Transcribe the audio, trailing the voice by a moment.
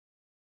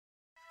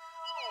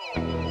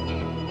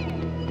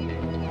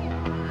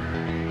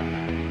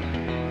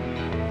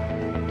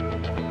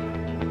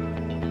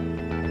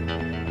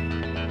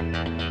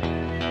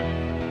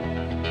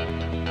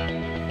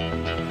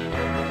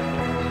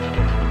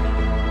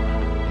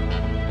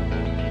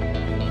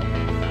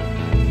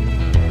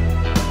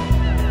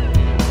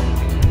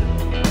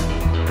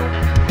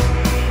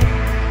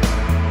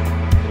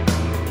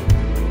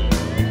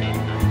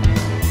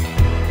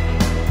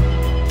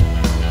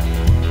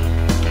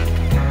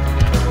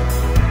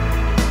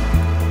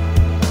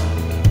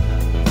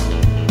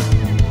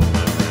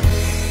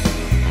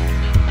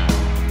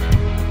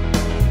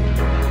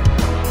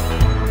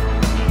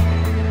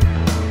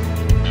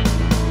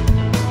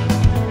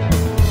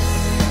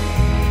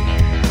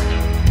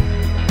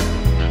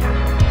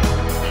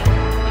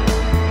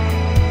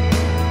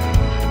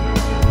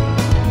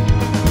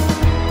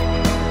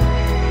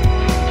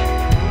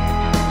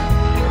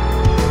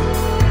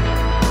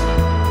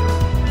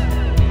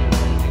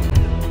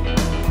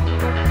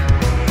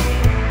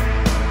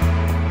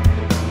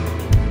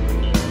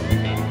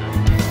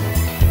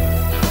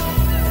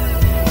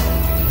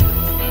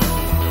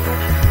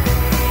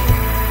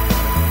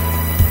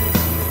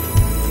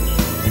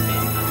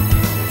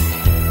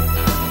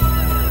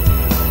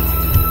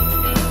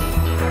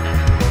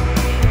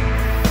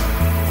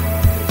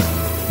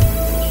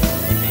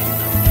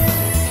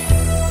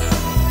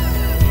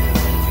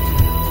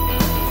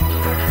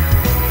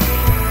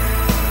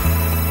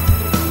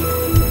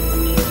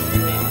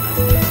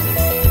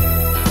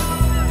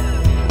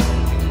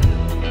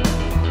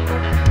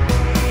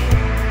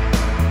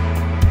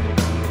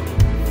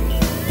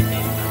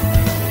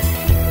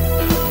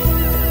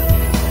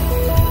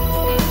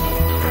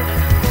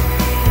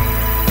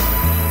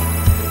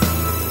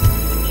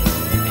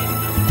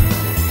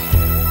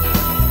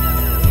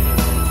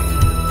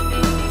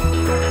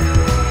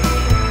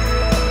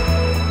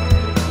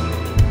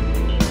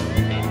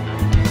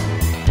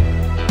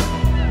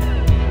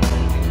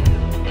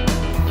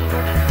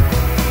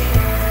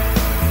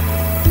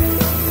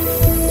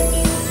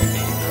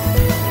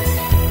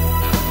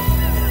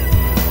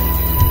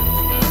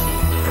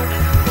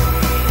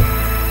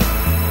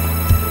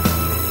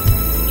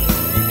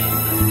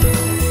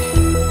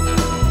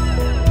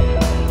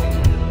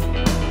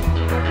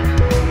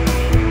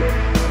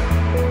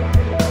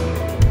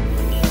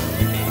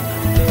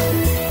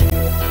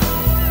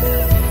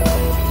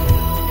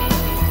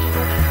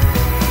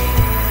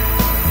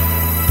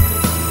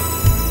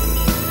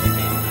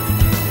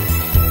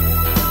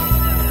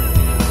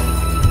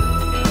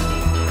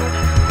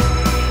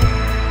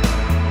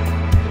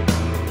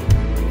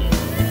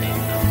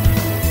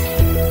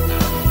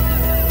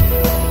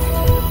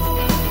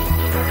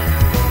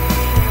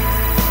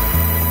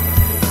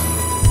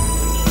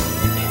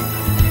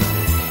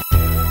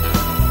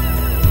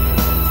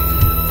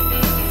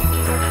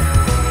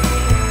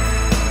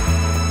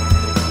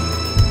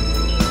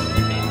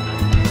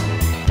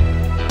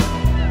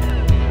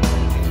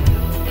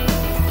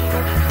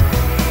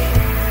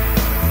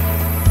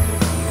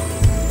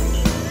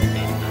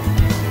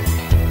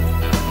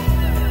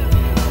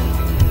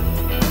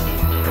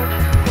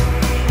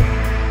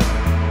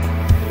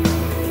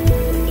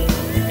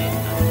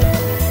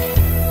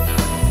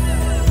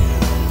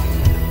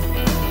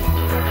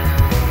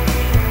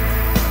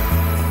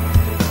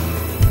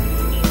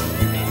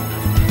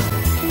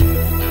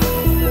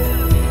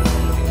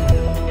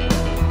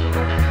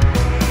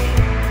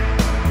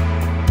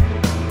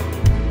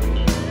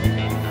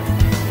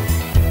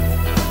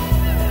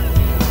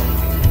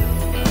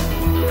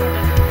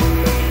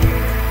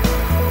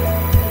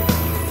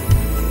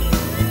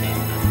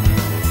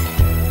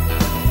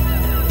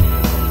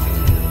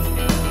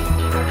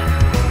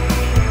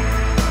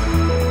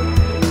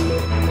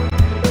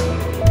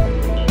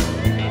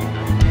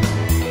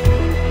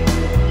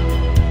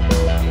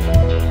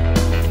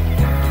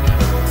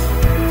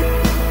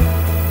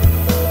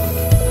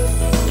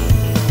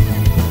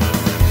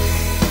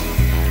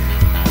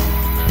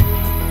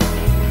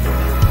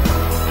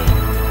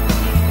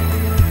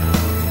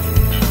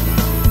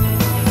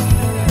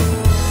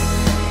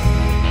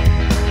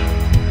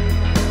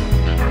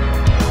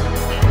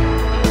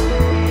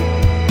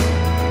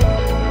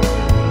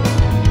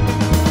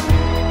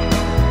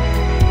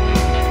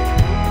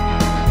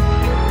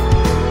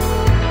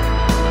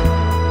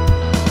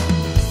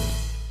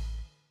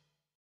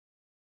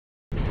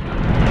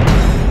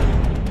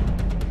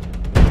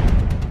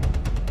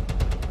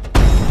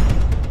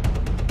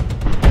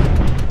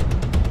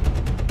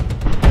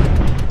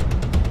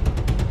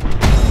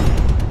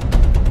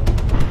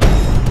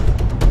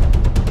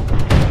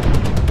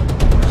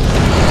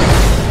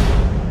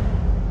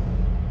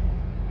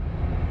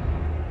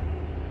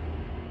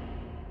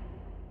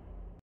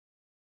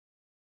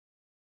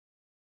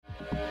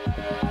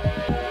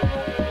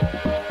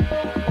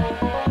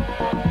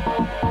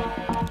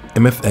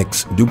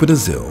MFX do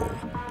Brasil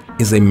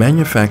is a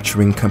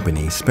manufacturing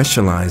company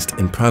specialized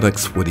in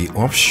products for the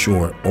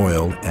offshore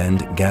oil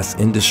and gas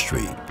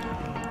industry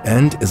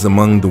and is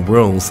among the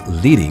world's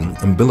leading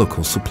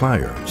umbilical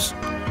suppliers.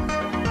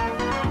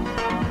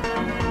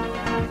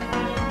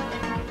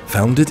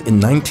 Founded in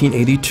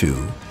 1982,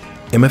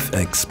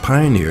 MFX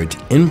pioneered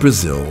in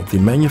Brazil the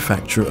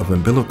manufacture of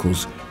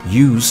umbilicals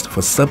used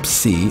for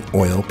subsea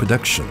oil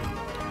production.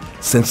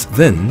 Since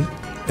then,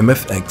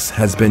 MFX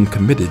has been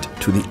committed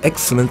to the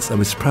excellence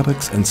of its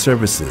products and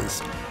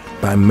services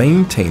by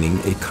maintaining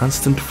a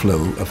constant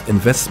flow of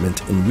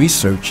investment in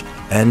research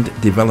and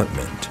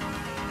development,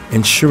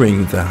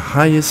 ensuring the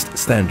highest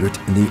standard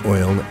in the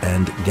oil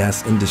and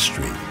gas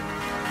industry.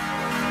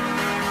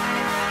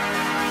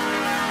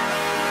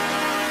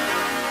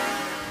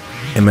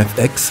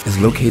 MFX is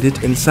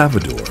located in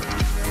Salvador,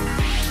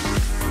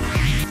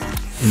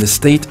 in the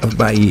state of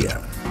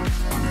Bahia,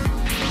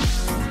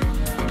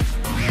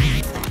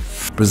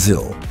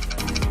 Brazil.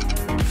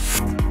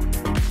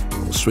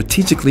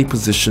 Strategically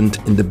positioned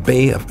in the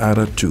Bay of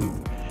Aratu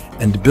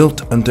and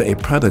built under a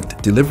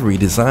product delivery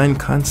design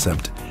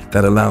concept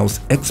that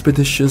allows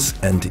expeditious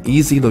and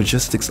easy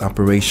logistics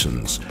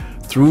operations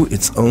through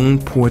its own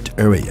port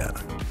area.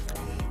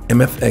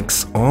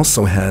 MFX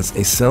also has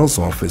a sales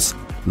office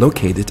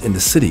located in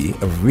the city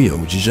of Rio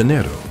de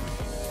Janeiro.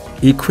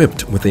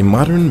 Equipped with a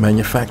modern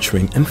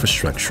manufacturing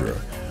infrastructure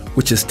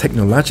which is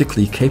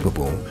technologically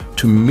capable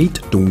to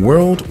meet the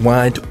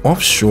worldwide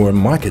offshore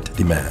market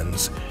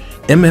demands,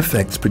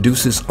 MFX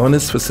produces on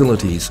its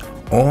facilities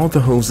all the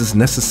hoses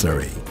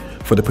necessary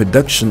for the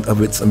production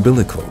of its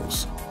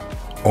umbilicals.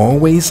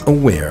 Always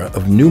aware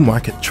of new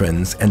market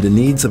trends and the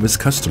needs of its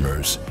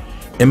customers,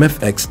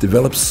 MFX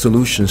develops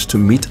solutions to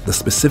meet the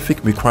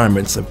specific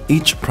requirements of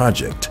each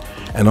project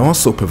and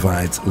also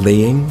provides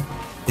laying,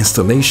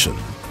 installation,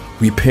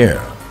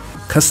 repair,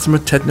 customer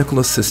technical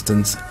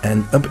assistance,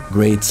 and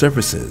upgrade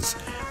services,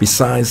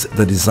 besides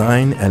the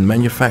design and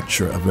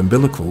manufacture of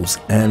umbilicals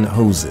and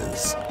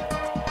hoses.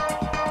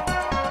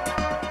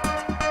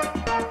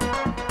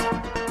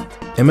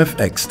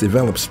 MFX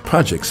develops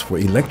projects for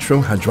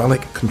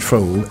electro-hydraulic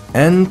control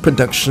and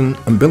production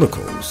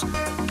umbilicals,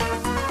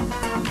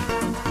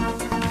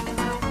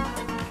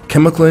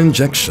 chemical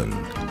injection,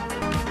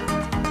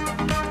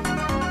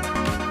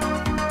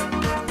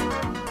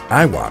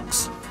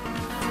 IWOX,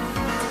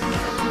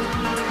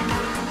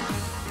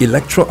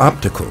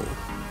 electro-optical,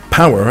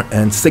 power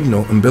and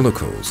signal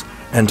umbilicals,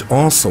 and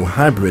also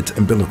hybrid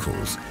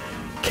umbilicals,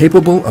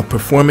 capable of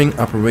performing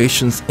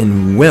operations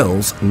in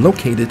wells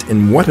located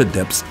in water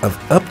depths of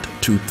up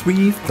to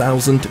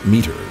 3,000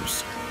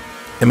 meters.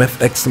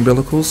 MFX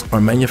umbilicals are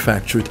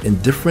manufactured in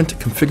different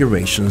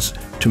configurations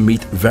to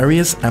meet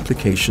various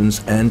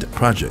applications and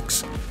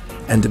projects,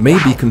 and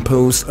may be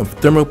composed of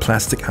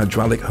thermoplastic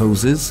hydraulic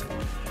hoses,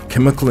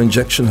 chemical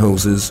injection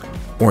hoses,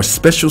 or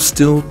special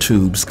steel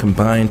tubes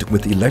combined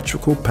with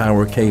electrical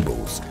power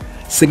cables,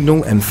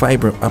 signal and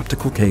fiber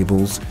optical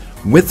cables,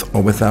 with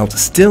or without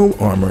steel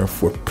armor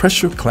for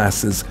pressure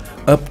classes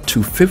up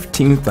to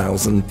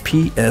 15,000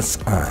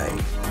 psi.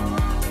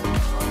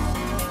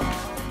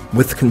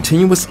 With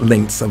continuous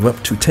lengths of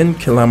up to 10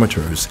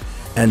 kilometers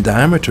and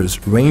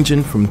diameters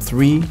ranging from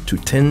 3 to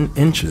 10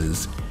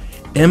 inches,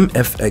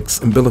 MFX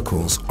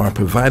umbilicals are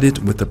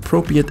provided with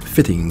appropriate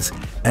fittings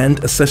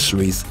and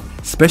accessories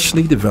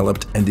specially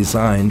developed and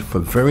designed for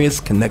various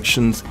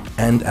connections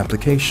and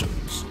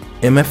applications.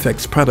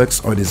 MFX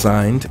products are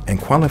designed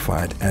and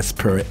qualified as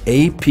per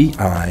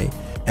API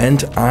and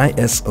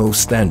ISO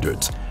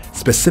standards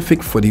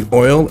specific for the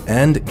oil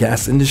and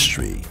gas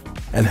industry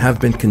and have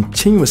been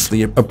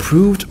continuously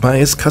approved by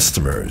its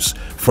customers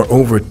for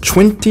over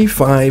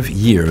 25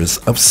 years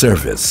of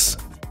service.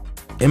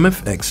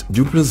 MFX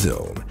do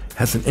Brasil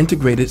has an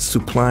integrated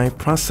supply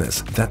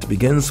process that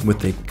begins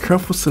with a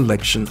careful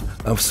selection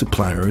of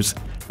suppliers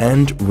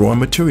and raw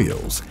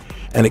materials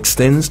and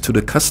extends to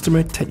the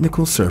customer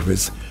technical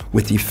service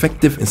with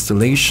effective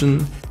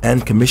installation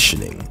and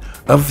commissioning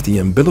of the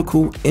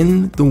umbilical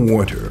in the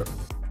water.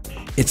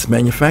 Its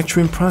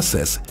manufacturing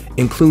process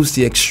includes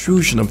the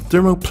extrusion of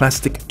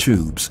thermoplastic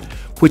tubes,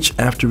 which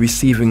after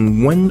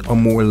receiving one or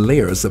more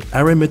layers of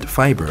aramid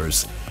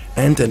fibers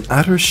and an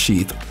outer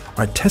sheath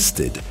are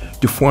tested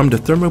to form the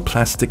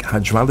thermoplastic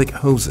hydraulic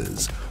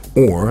hoses,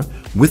 or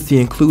with the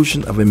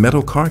inclusion of a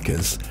metal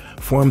carcass,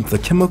 form the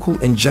chemical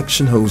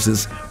injection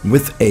hoses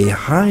with a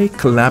high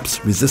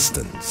collapse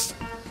resistance.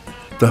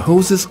 The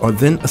hoses are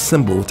then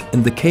assembled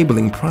in the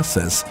cabling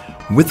process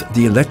with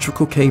the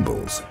electrical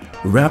cables,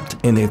 wrapped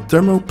in a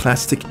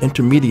thermoplastic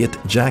intermediate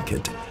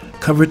jacket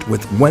covered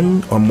with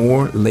one or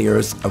more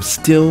layers of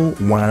steel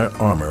wire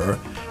armor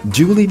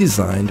duly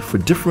designed for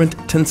different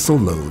tensile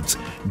loads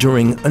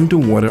during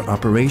underwater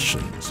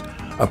operations,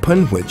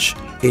 upon which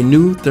a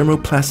new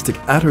thermoplastic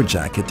outer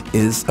jacket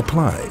is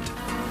applied.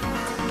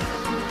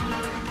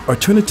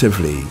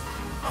 Alternatively,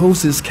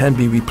 hoses can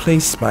be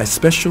replaced by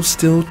special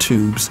steel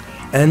tubes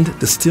and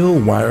the steel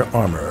wire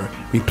armor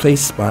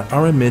replaced by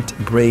aramid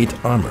braid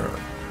armor.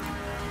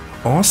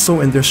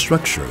 Also in their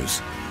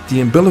structures, The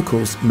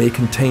umbilicals may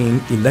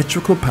contain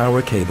electrical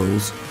power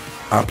cables,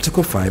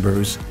 optical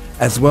fibers,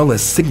 as well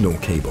as signal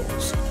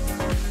cables.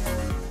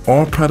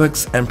 All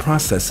products and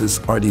processes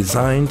are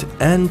designed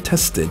and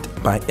tested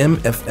by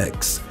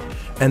MFX,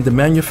 and the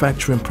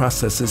manufacturing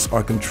processes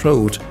are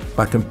controlled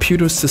by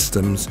computer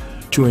systems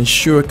to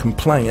ensure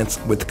compliance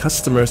with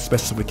customer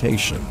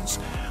specifications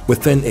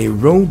within a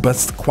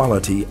robust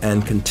quality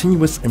and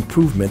continuous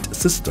improvement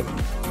system.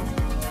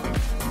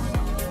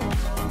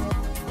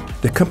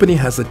 The company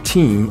has a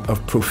team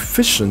of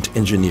proficient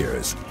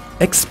engineers,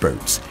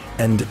 experts,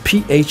 and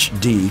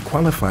PhD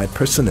qualified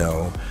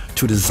personnel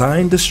to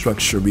design the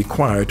structure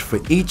required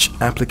for each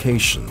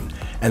application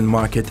and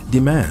market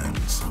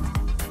demands.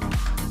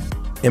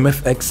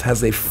 MFX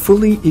has a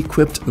fully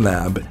equipped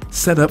lab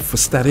set up for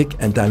static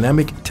and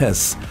dynamic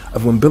tests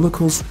of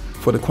umbilicals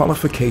for the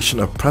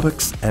qualification of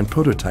products and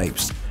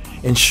prototypes,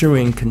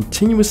 ensuring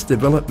continuous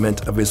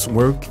development of its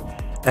work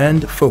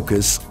and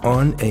focus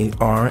on a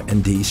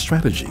R&D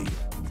strategy.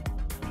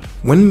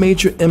 One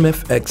major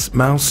MFX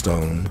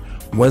milestone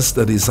was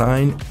the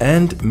design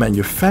and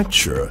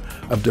manufacture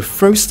of the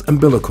first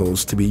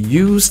umbilicals to be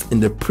used in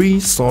the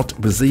pre-salt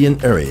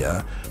Brazilian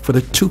area for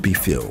the Tupi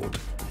field.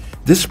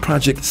 This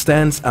project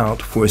stands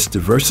out for its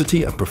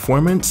diversity of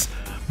performance,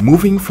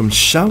 moving from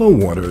shallow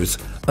waters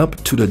up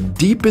to the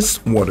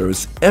deepest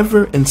waters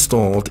ever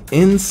installed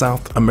in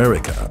South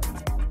America.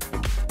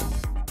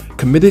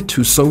 Committed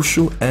to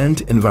social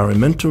and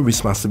environmental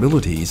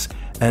responsibilities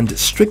and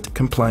strict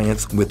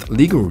compliance with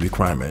legal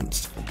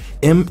requirements,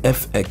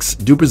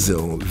 MFX do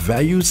Brazil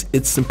values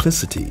its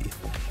simplicity,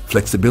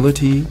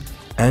 flexibility,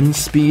 and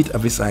speed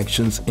of its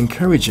actions,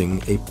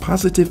 encouraging a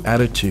positive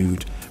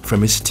attitude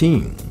from its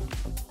team.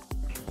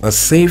 A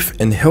safe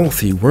and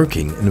healthy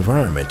working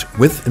environment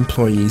with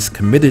employees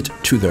committed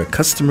to their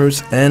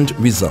customers and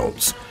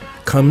results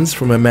comes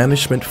from a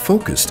management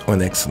focused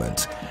on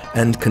excellence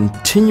and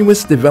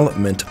continuous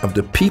development of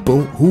the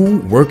people who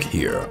work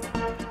here.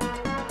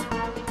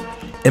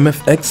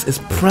 MFX is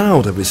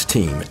proud of its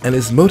team and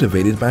is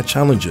motivated by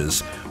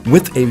challenges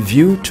with a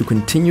view to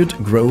continued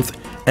growth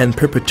and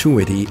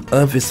perpetuity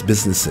of its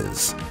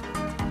businesses.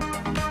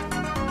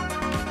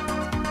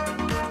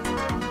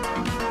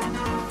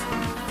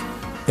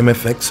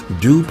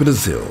 MFX do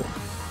Brazil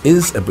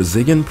is a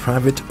Brazilian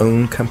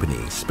private-owned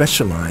company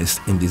specialized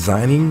in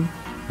designing,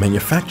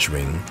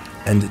 manufacturing,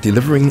 and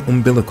delivering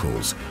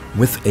umbilicals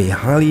with a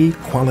highly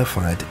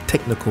qualified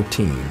technical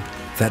team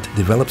that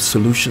develops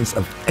solutions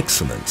of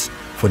excellence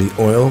for the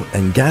oil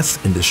and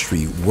gas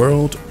industry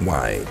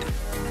worldwide.